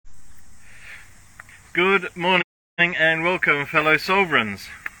Good morning and welcome, fellow sovereigns.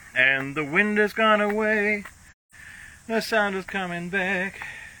 And the wind has gone away, the sound is coming back.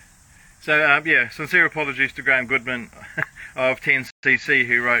 So, sincere apologies to Graham Goodman of 10cc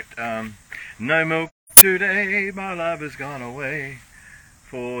who wrote, no milk today, my love has gone away,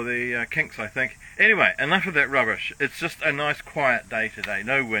 for the Kinks, I think. Anyway, enough of that rubbish. It's just a nice quiet day today.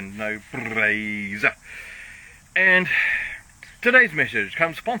 No wind, no breeze. And today's message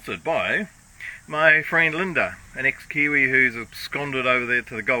comes sponsored by my friend Linda, an ex-Kiwi who's absconded over there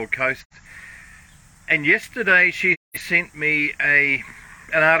to the Gold Coast. And yesterday she sent me an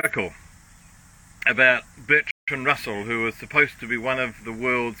article about Bertrand Russell, who was supposed to be one of the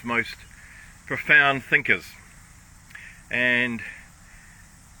world's most profound thinkers. And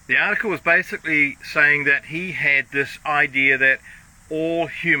the article was basically saying that he had this idea that all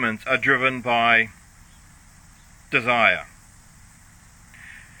humans are driven by desire.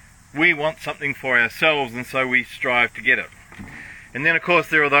 We want something for ourselves, and so we strive to get it. And then, of course,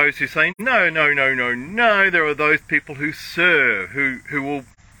 there are those who say, no. There are those people who serve, who will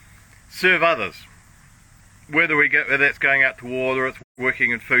serve others. Whether that's going out to war, or it's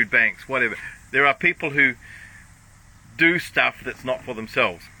working in food banks, whatever. There are people who do stuff that's not for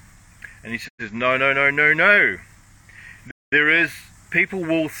themselves. And he says, no. People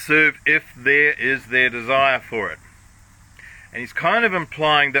will serve if there is their desire for it. And he's kind of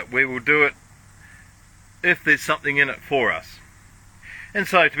implying that we will do it if there's something in it for us. And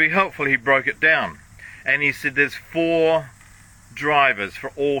so, to be helpful, he broke it down. And he said there's 4 drivers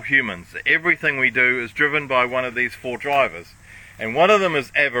for all humans. Everything we do is driven by one of these 4 drivers. And one of them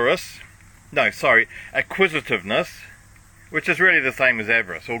is acquisitiveness, which is really the same as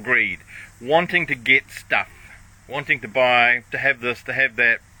avarice or greed. Wanting to get stuff. Wanting to buy, to have this, to have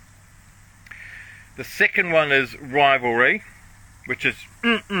that. The second one is rivalry, which is,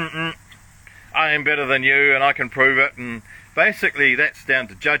 I am better than you and I can prove it, and basically that's down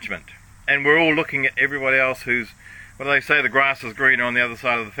to judgment. And we're all looking at everybody else who's, what do they say, the grass is greener on the other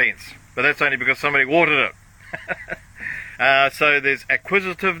side of the fence. But that's only because somebody watered it. So there's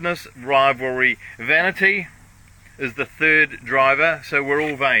acquisitiveness, rivalry, vanity is the third driver. So we're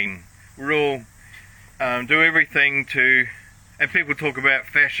all vain. We're all do everything to, and people talk about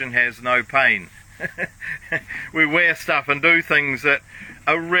fashion has no pain. We wear stuff and do things that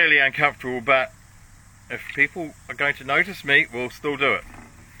are really uncomfortable, but if people are going to notice me, we'll still do it.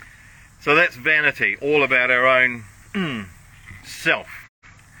 So that's vanity, all about our own self.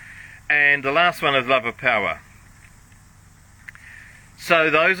 And the last one is love of power.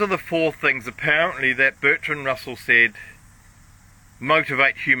 So those are the 4 things apparently that Bertrand Russell said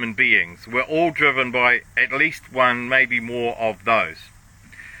motivate human beings. We're all driven by at least one, maybe more of those.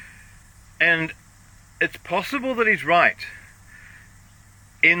 And it's possible that he's right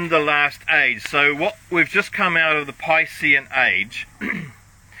in the last age. So what we've just come out of the Piscean age,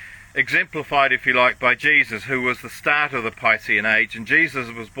 exemplified, if you like, by Jesus, who was the start of the Piscean age. And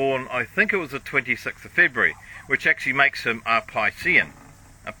Jesus was born, I think it was the 26th of February, which actually makes him a Piscean,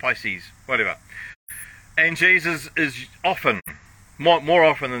 a Pisces, whatever. And Jesus is often, more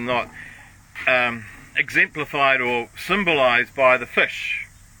often than not, exemplified or symbolized by the fish.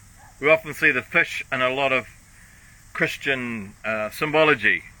 We often see the fish in a lot of Christian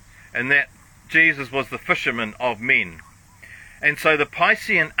symbology, and that Jesus was the fisherman of men. And so the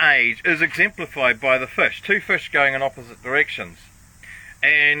Piscean age is exemplified by the fish, 2 fish going in opposite directions.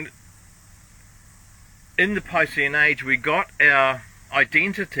 And in the Piscean age we got our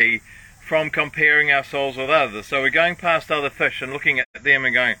identity from comparing ourselves with others. So we're going past other fish and looking at them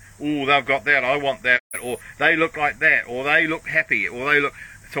and going, oh, they've got that, I want that, or they look like that, or they look happy, or they look...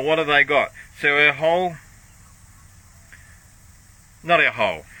 So what have they got? So our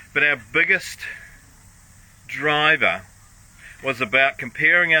biggest driver was about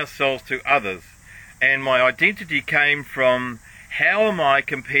comparing ourselves to others. And my identity came from, how am I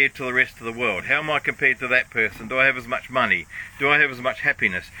compared to the rest of the world? How am I compared to that person? Do I have as much money? Do I have as much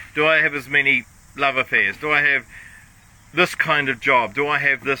happiness? Do I have as many love affairs? Do I have this kind of job? Do I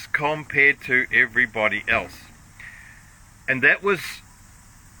have this compared to everybody else? And that was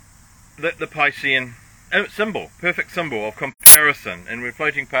the Piscean symbol, perfect symbol of comparison. And we're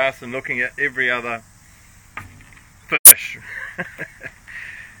floating past and looking at every other fish.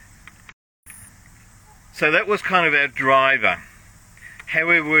 So that was kind of our driver.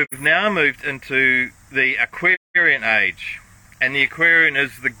 However, we've now moved into the Aquarian age, and the Aquarian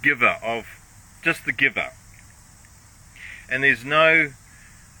is the giver of, just the giver. And there's no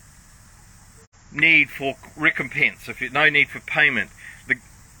need for recompense, no need for payment.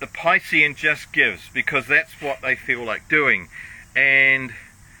 The Piscean just gives because that's what they feel like doing. And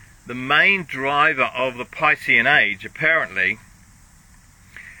the main driver of the Piscean age, apparently,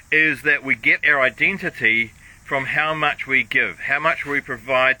 is that we get our identity from how much we give, how much we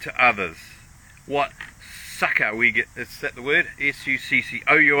provide to others, what succor we get. Is that the word?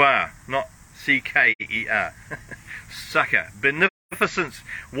 S-U-C-C-O-U-R, not C-K-E-R. Succor, beneficence,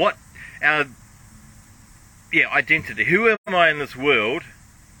 what our identity, who am I in this world,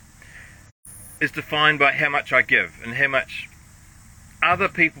 is defined by how much I give and how much other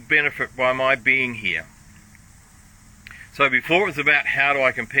people benefit by my being here. So before it was about how do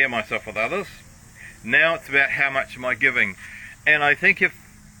I compare myself with others, now it's about how much am I giving. And I think if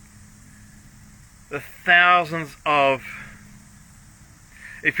the thousands of,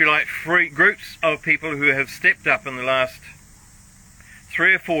 if you like, free groups of people who have stepped up in the last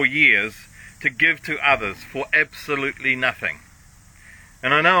 3 or 4 years to give to others for absolutely nothing.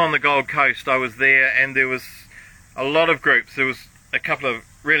 And I know on the Gold Coast I was there, and there was a lot of groups. There was a couple of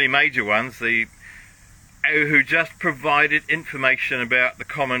really major ones, who just provided information about the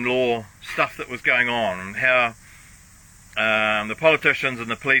common law stuff that was going on, and how the politicians and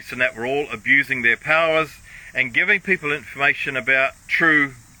the police and that were all abusing their powers and giving people information about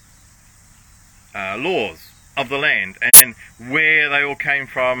true laws of the land and where they all came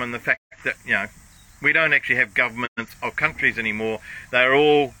from, and the fact that, you know, we don't actually have governments of countries anymore. They're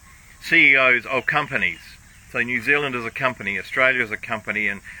all CEOs of companies. So New Zealand is a company, Australia is a company,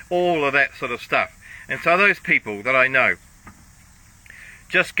 and all of that sort of stuff. And so those people that I know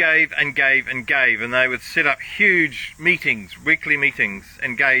just gave and gave and gave, and they would set up huge meetings, weekly meetings,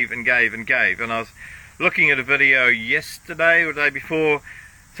 and gave and gave and gave. And I was looking at a video yesterday or the day before.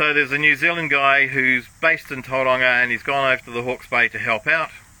 So there's a New Zealand guy who's based in Tauranga, and he's gone over to the Hawke's Bay to help out.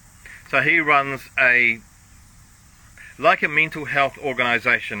 So he runs like a mental health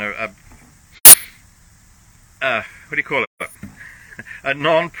organisation, what do you call it? A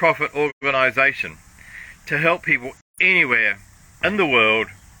non-profit organisation to help people anywhere in the world,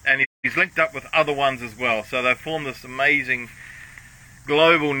 and he's linked up with other ones as well. So they've formed this amazing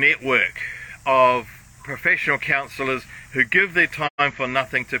global network of professional counsellors who give their time for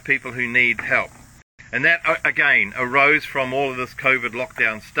nothing to people who need help. And that, again, arose from all of this COVID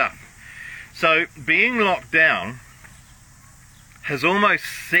lockdown stuff. So being locked down has almost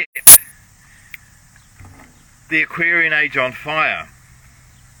set the Aquarian age on fire,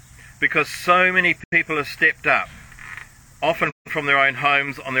 because so many people have stepped up, often from their own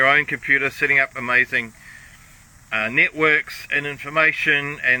homes, on their own computer, setting up amazing networks and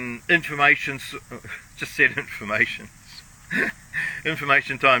information just said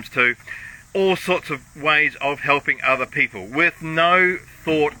information times 2, all sorts of ways of helping other people with no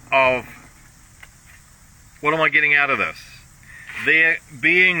thought of what am I getting out of this. Their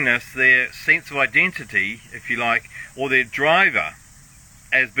beingness, their sense of identity, if you like, or their driver,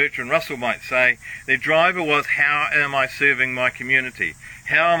 as Bertrand Russell might say, their driver was, how am I serving my community?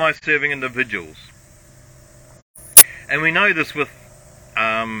 How am I serving individuals? And we know this with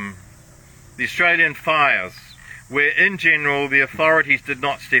the Australian fires, where in general the authorities did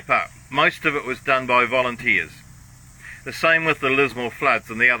not step up. Most of it was done by volunteers. The same with the Lismore floods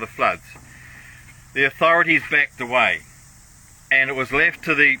and the other floods. The authorities backed away, and it was left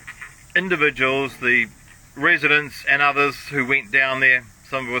to the individuals, the residents and others who went down there.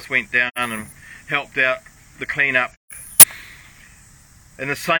 Some of us went down and helped out the clean-up. And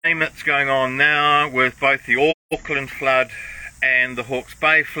the same that's going on now with both the Auckland flood and the Hawke's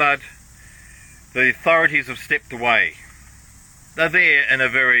Bay flood. The authorities have stepped away. They're there in a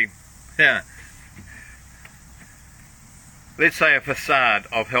very, let's say, a facade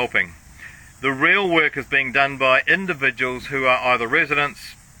of helping. The real work is being done by individuals who are either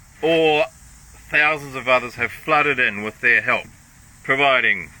residents or thousands of others have flooded in with their help,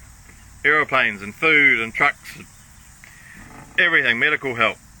 providing aeroplanes and food and trucks, and everything, medical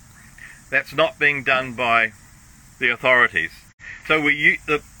help. That's not being done by the authorities. So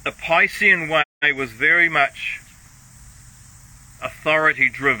the Piscean way was very much authority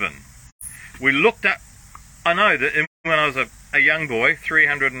driven. We looked up, I know that when I was a young boy,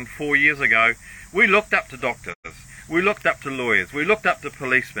 304 years ago, we looked up to doctors, we looked up to lawyers, we looked up to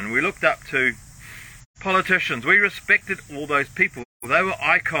policemen, we looked up to politicians. We respected all those people. They were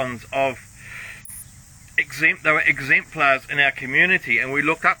icons of, they were exemplars in our community, and we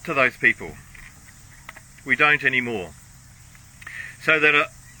looked up to those people. We don't anymore. So that a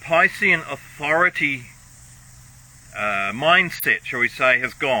Piscean authority mindset, shall we say,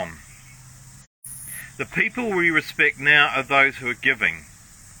 has gone. The people we respect now are those who are giving.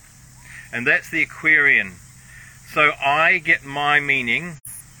 And that's the Aquarian. So I get my meaning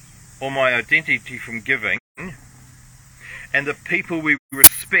or my identity from giving. And the people we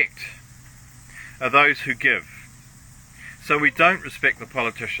respect are those who give. So we don't respect the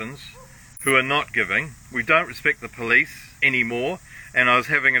politicians who are not giving. We don't respect the police anymore. And I was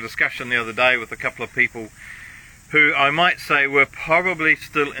having a discussion the other day with a couple of people who I might say were probably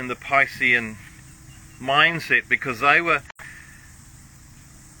still in the Piscean mindset, because they were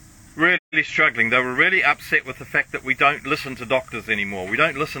really struggling. They were really upset with the fact that we don't listen to doctors anymore. We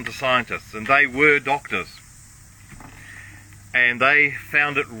don't listen to scientists, and they were doctors. And they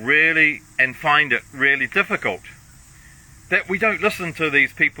found it really, and find it really difficult, that we don't listen to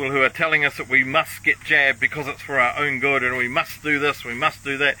these people who are telling us that we must get jabbed because it's for our own good, and we must do this, we must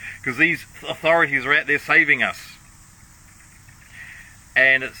do that, because these authorities are out there saving us.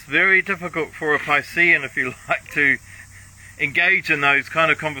 And it's very difficult for a Piscean, if you like, to engage in those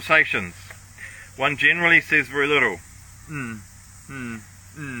kind of conversations. One generally says very little.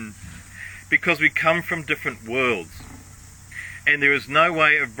 Because we come from different worlds. And there is no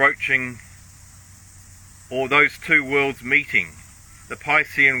way of broaching, or those two worlds meeting, the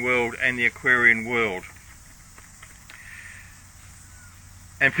Piscean world and the Aquarian world.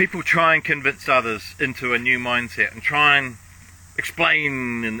 And people try and convince others into a new mindset, and try and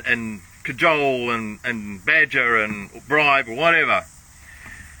explain and cajole and badger and bribe or whatever.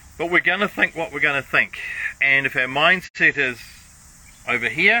 But we're going to think what we're going to think. And if our mindset is over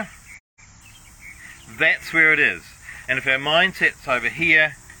here, that's where it is. And if our mindset's over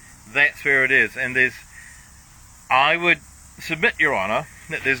here, that's where it is. And I would submit, Your Honour,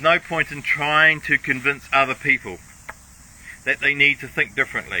 that there's no point in trying to convince other people that they need to think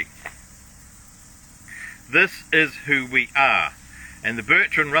differently. This is who we are. And the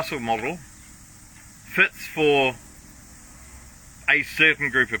Bertrand Russell model fits for a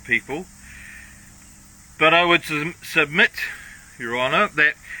certain group of people. But I would submit, Your Honour,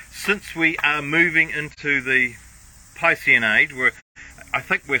 that since we are moving into the Piscean age, where I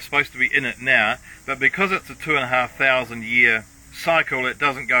think we're supposed to be in it now, but because it's a 2,500 year cycle, it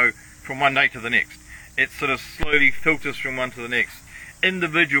doesn't go from one day to the next. It sort of slowly filters from one to the next,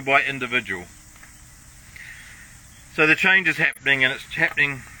 individual by individual. So the change is happening, and it's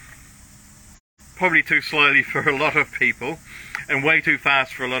happening probably too slowly for a lot of people, and way too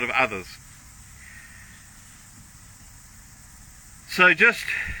fast for a lot of others. So just,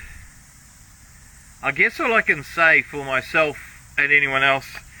 I guess all I can say for myself and anyone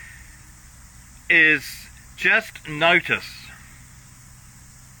else is just notice.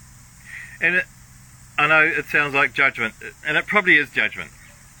 And I know it sounds like judgment, and it probably is judgment,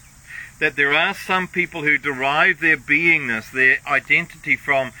 that there are some people who derive their beingness, their identity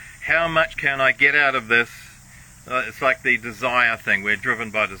from how much can I get out of this. It's like the desire thing. We're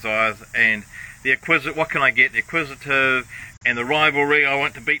driven by desires, and the acquisitive, what can I get? The acquisitive, and the rivalry. I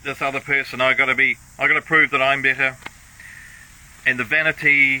want to beat this other person. I got to prove that I'm better. And the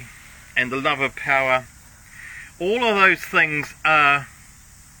vanity, and the love of power. All of those things are,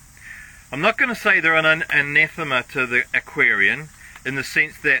 I'm not going to say they're an anathema to the Aquarian, in the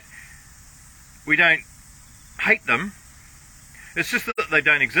sense that we don't hate them. It's just that they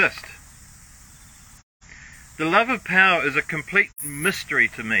don't exist. The love of power is a complete mystery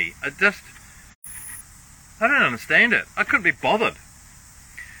to me. I don't understand it. I couldn't be bothered.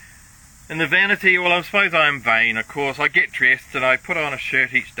 And the vanity, well, I suppose I'm vain, of course. I get dressed and I put on a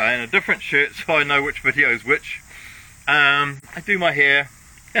shirt each day, and a different shirt so I know which video is which. I do my hair,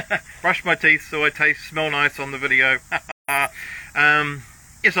 brush my teeth so I smell nice on the video. Yes,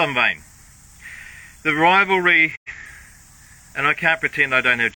 I'm vain. The rivalry, and I can't pretend I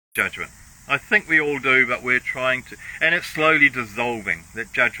don't have judgment. I think we all do, but we're trying to, and it's slowly dissolving,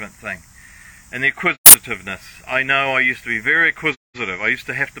 that judgment thing. And the acquisitiveness. I know I used to be very acquisitive. I used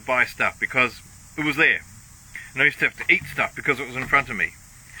to have to buy stuff because it was there. And I used to have to eat stuff because it was in front of me.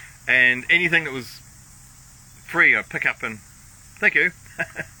 And anything that was free I'd pick up and, thank you.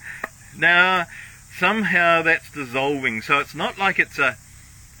 Now, somehow that's dissolving. So it's not like it's a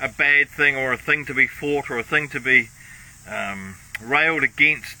bad thing, or a thing to be fought, or a thing to be railed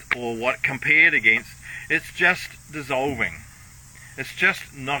against, or what compared against. It's just dissolving. It's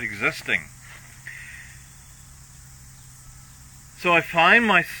just not existing. So I find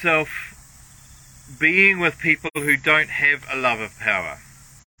myself being with people who don't have a love of power.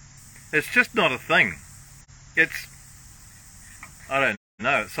 It's just not a thing. It's, I don't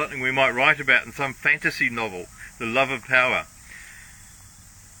know, it's something we might write about in some fantasy novel, the love of power.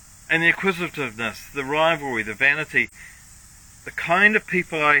 And the acquisitiveness, the rivalry, the vanity, the kind of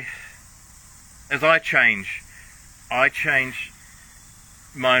people as I change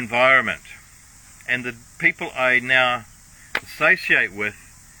my environment. And the people I now associate with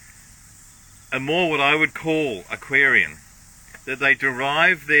are more what I would call Aquarian. that they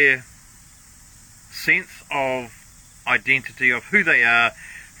derive their sense of identity of who they are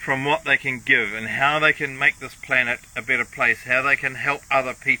from what they can give and how they can make this planet a better place, how they can help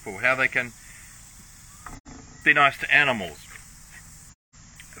other people, how they can be nice to animals,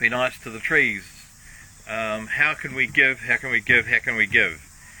 be nice to the trees. How can we give, how can we give, how can we give?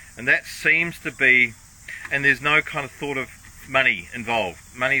 And that seems to be, and there's no kind of thought of money involved.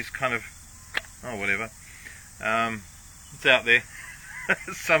 Money's kind of, oh whatever, it's out there,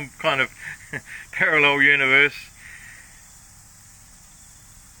 some kind of parallel universe.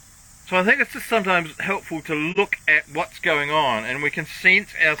 So I think it's just sometimes helpful to look at what's going on, and we can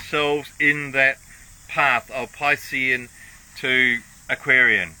sense ourselves in that path of Piscean to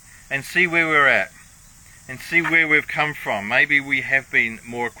Aquarian and see where we're at and see where we've come from. Maybe we have been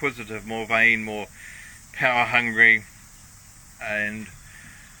more acquisitive, more vain, more power hungry, and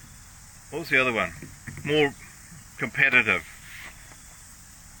what was the other one? More competitive.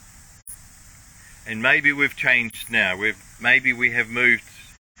 And maybe we've changed now. Maybe we have moved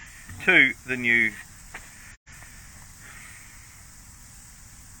to the new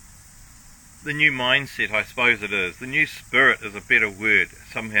mindset, I suppose it is. The new spirit is a better word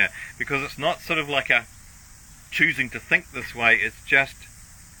somehow, because it's not sort of like a choosing to think this way, it's just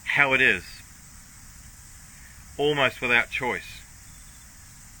how it is, almost without choice.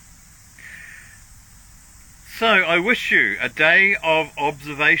 So I wish you a day of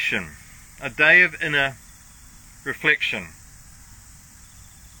observation, a day of inner reflection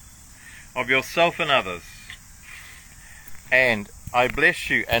of yourself and others, and I bless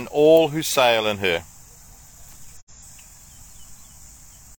you and all who sail in her.